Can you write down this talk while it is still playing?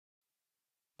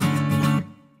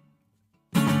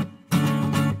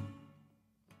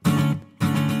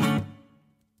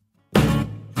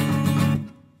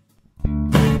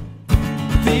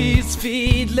These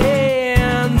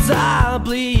feelings are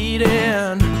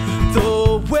bleeding.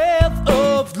 The wealth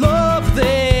of love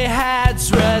they had's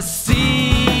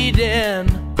receding.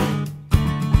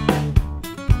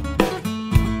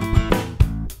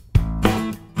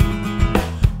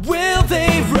 Will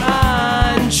they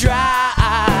run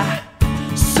dry?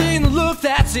 Seeing the look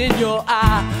that's in your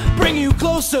eye, bring you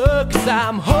closer, 'cause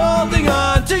I'm holding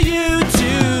on to you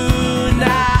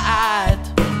tonight.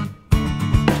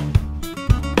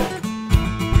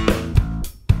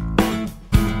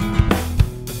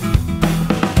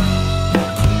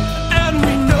 And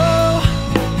we know,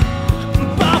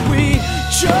 but we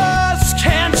just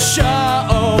can't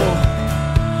show.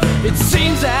 It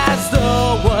seems as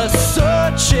though we're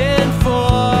searching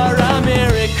for a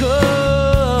miracle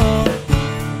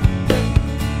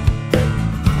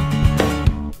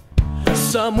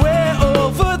somewhere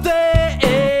over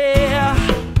there.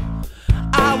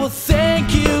 I will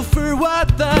thank you for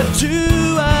what the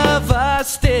two of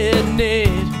us did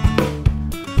need.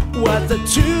 What the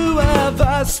two of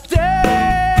us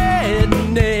did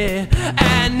need.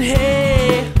 And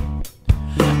hey,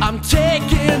 I'm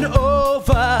taking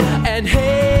over, and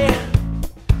hey,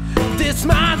 this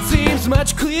mind seems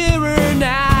much clearer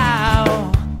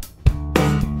now.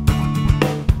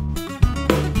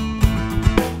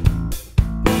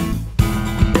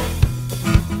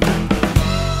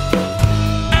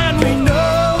 And we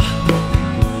know,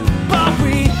 but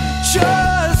we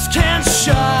just can't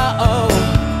show.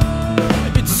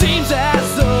 It seems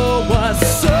as though we're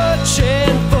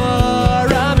searching for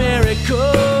a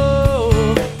miracle.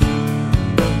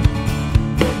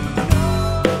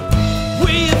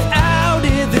 Without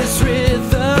it, this rhythm,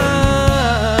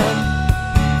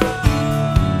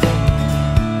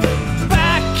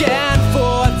 back and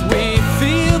forth, we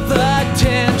feel the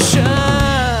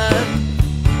tension.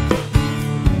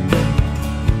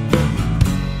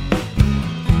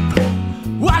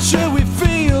 Why should we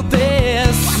feel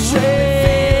this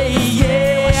way?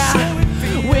 Yeah,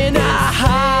 when our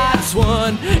hearts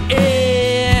want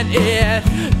in it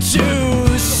to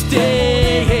stay.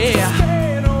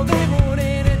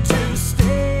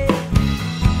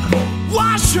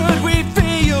 Why should we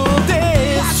feel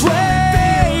this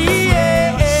way? Yeah,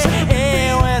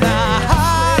 when our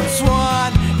hearts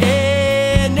want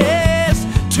in it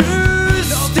to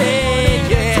stay.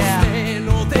 Yeah,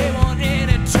 no, they want in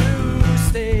it to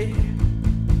stay.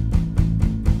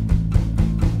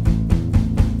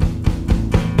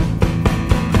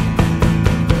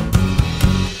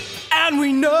 And we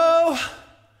know,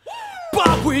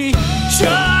 but we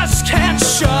just can't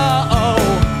show.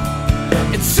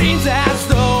 It seems as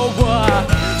though we're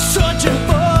searching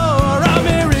for a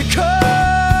miracle.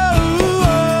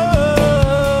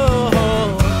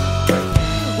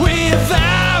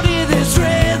 Without it, this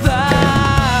rhythm,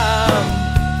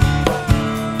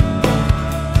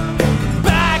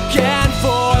 back and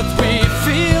forth, we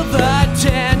feel the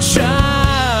tension.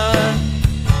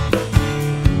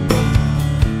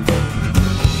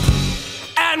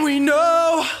 And we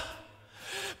know,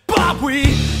 but we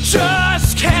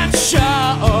just can't show.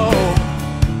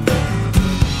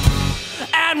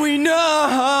 And we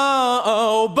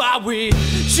know, but we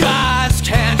just